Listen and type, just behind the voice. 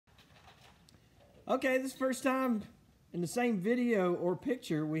Okay, this is the first time in the same video or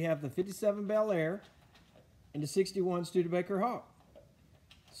picture we have the 57 Belair and the 61 Studebaker Hawk.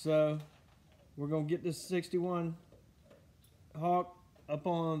 So we're going to get this 61 Hawk up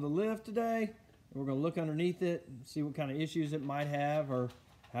on the lift today. And we're going to look underneath it and see what kind of issues it might have or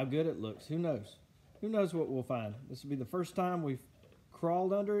how good it looks. Who knows? Who knows what we'll find? This will be the first time we've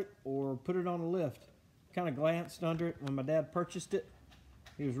crawled under it or put it on a lift. Kind of glanced under it when my dad purchased it.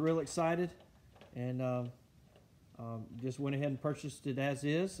 He was real excited and just went ahead and purchased it as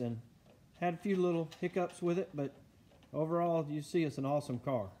is and had a few little hiccups with it, but overall you see it's an awesome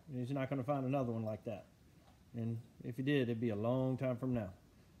car. He's not going to find another one like that, and if he did, it'd be a long time from now.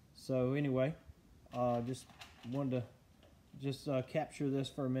 So anyway, just wanted to just capture this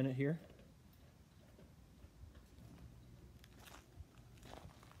for a minute here.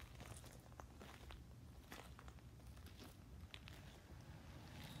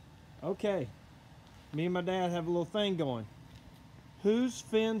 Okay, me and my dad have a little thing going. Whose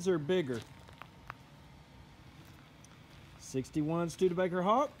fins are bigger? 61 Studebaker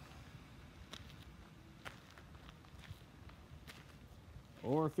Hawk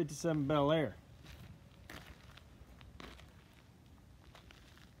or 57 Belair?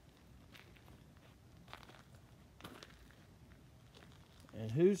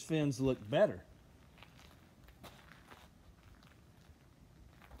 And whose fins look better?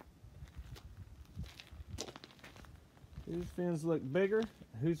 Whose fins look bigger?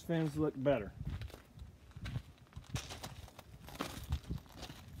 Whose fins look better?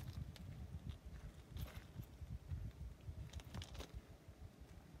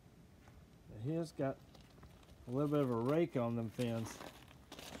 His got a little bit of a rake on them fins.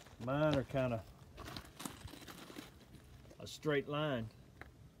 Mine are kind of a straight line.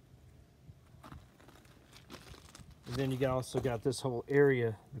 And then you also got this whole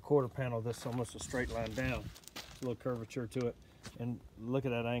area, the quarter panel, that's almost a straight line down. A little curvature to it, and look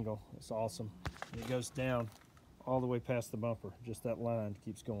at that angle. It's awesome. And it goes down all the way past the bumper. Just that line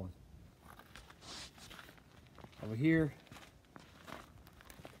keeps going. Over here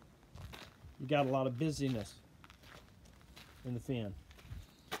you got a lot of busyness in the fin.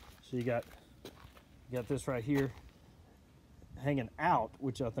 So you got this right here hanging out,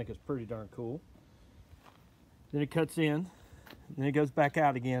 which I think is pretty darn cool. Then it cuts in, and then it goes back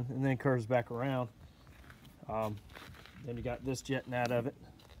out again, and then curves back around. Then you got this jetting out of it.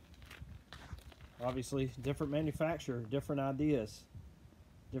 Obviously, different manufacturer, different ideas,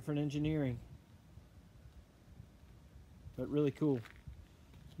 different engineering, but really cool.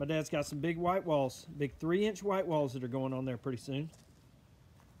 My dad's got some big white walls, big 3-inch white walls that are going on there pretty soon.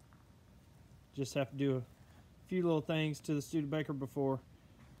 Just have to do a few little things to the Studebaker before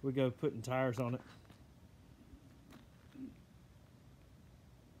we go putting tires on it.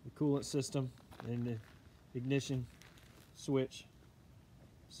 The coolant system and the ignition switch.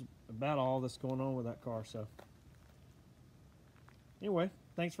 It's about all that's going on with that car. So anyway,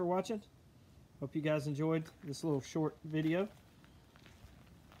 thanks for watching. Hope you guys enjoyed this little short video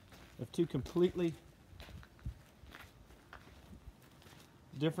of two completely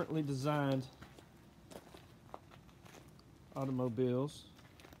differently designed automobiles.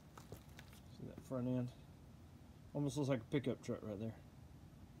 See that front end? Almost looks like a pickup truck right there.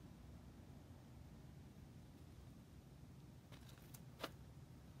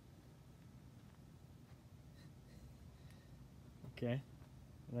 Okay,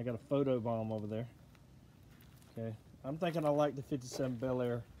 and I got a photo bomb over there. Okay, I'm thinking I like the 57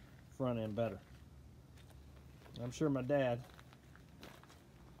 Belair front end better. I'm sure my dad,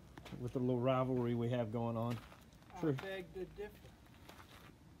 with the little rivalry we have going on, I beg to differ.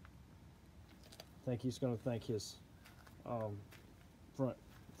 I think he's going to think his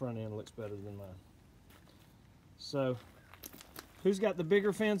front end looks better than mine. So, who's got the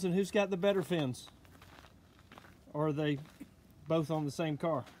bigger fins and who's got the better fins? Or are they both on the same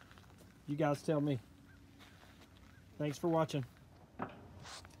car? You guys tell me. Thanks for watching.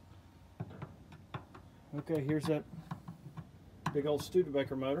 Okay, here's that big old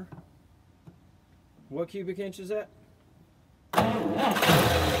Studebaker motor. What cubic inch is that?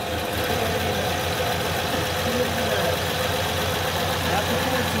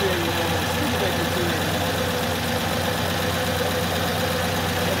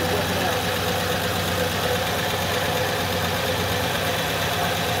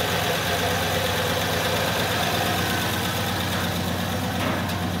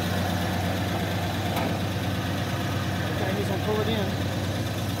 Pull it in.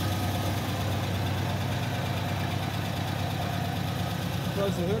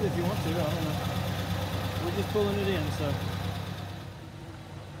 Close the hood if you want to, I don't know. We're just pulling it in, so.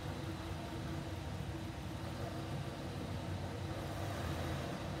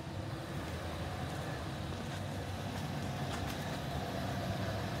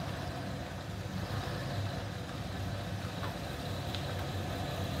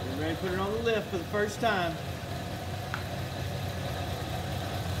 We're ready to put it on the lift for the first time.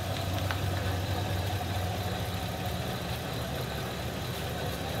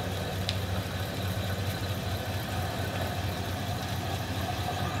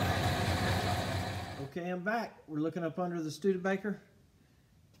 Okay, I'm back. We're looking up under the Studebaker,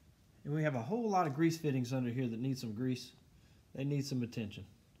 and we have a whole lot of grease fittings under here that need some grease. They need some attention.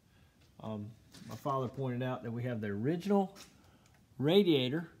 My father pointed out that we have the original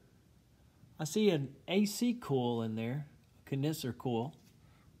radiator. I see an AC coil in there, a condenser coil,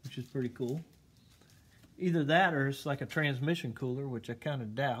 which is pretty cool. Either that or it's like a transmission cooler, which I kind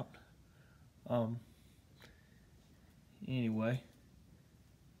of doubt. Anyway.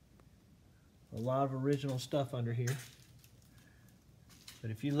 A lot of original stuff under here.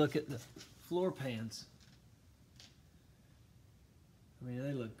 But if you look at the floor pans, I mean,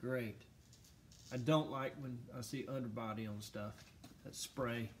 they look great. I don't like when I see underbody on stuff. That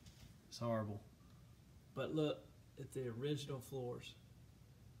spray is horrible. But look at the original floors.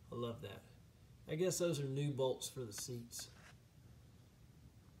 I love that. I guess those are new bolts for the seats.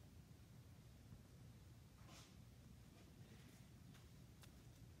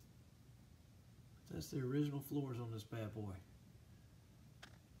 That's the original floors on this bad boy.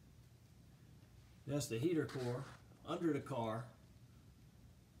 That's the heater core under the car.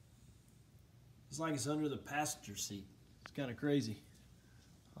 It's like it's under the passenger seat. It's kind of crazy.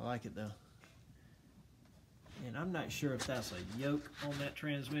 I like it though. And I'm not sure if that's a yoke on that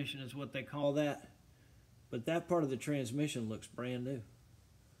transmission is what they call that. But that part of the transmission looks brand new.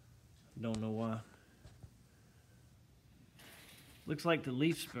 Don't know why. Looks like the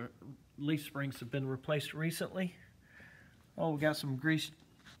leaf springs have been replaced recently. Oh, we got some grease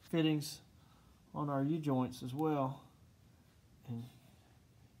fittings on our U-joints as well. And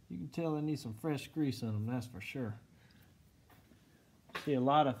you can tell they need some fresh grease on them, that's for sure. See a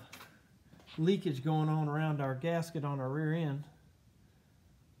lot of leakage going on around our gasket on our rear end.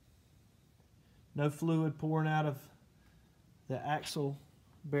 No fluid pouring out of the axle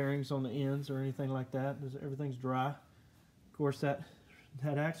bearings on the ends or anything like that. Everything's dry. Of course, that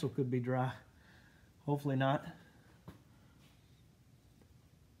axle could be dry. Hopefully not.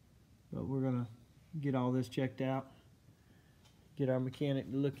 But we're gonna get all this checked out. Get our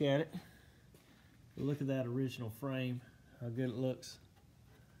mechanic to look at it. Look at that original frame, how good it looks.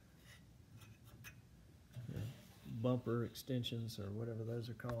 Bumper extensions or whatever those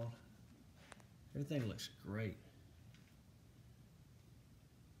are called. Everything looks great.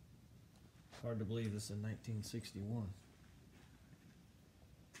 Hard to believe this is in 1961.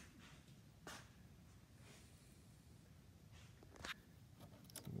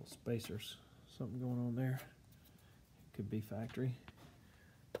 Little spacers, something going on there. Could be factory.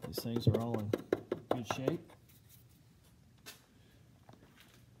 These things are all in good shape.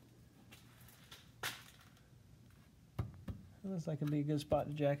 Looks like it'd be a good spot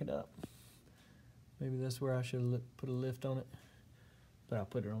to jack it up. Maybe that's where I should have put a lift on it. But I'll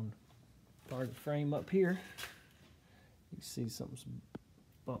put it on part of the frame up here. You can see something's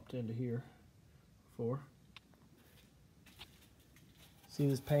bumped into here before. See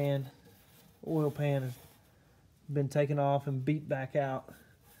this pan, oil pan has been taken off and beat back out.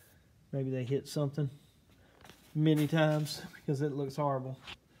 Maybe they hit something many times because it looks horrible.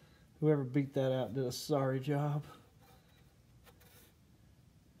 Whoever beat that out did a sorry job.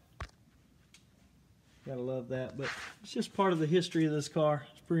 Gotta love that, but it's just part of the history of this car.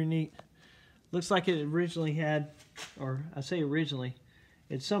 It's pretty neat. Looks like it originally had, or I say originally,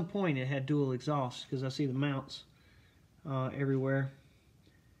 at some point it had dual exhaust because I see the mounts everywhere.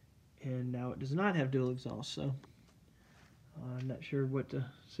 And now it does not have dual exhaust, so I'm not sure what the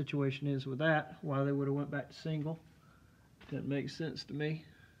situation is with that, why they would have went back to single. Doesn't make sense to me.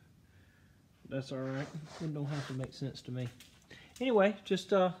 That's alright. It don't have to make sense to me. Anyway, just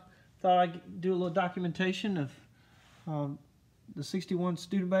thought I'd do a little documentation of the 61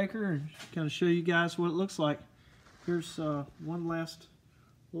 Studebaker and kind of show you guys what it looks like. Here's one last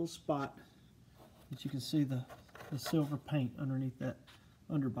little spot that you can see the silver paint underneath that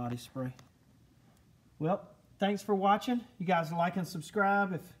underbody spray. Well, thanks for watching. You guys like and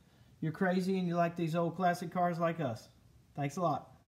subscribe if you're crazy and you like these old classic cars like us. Thanks a lot.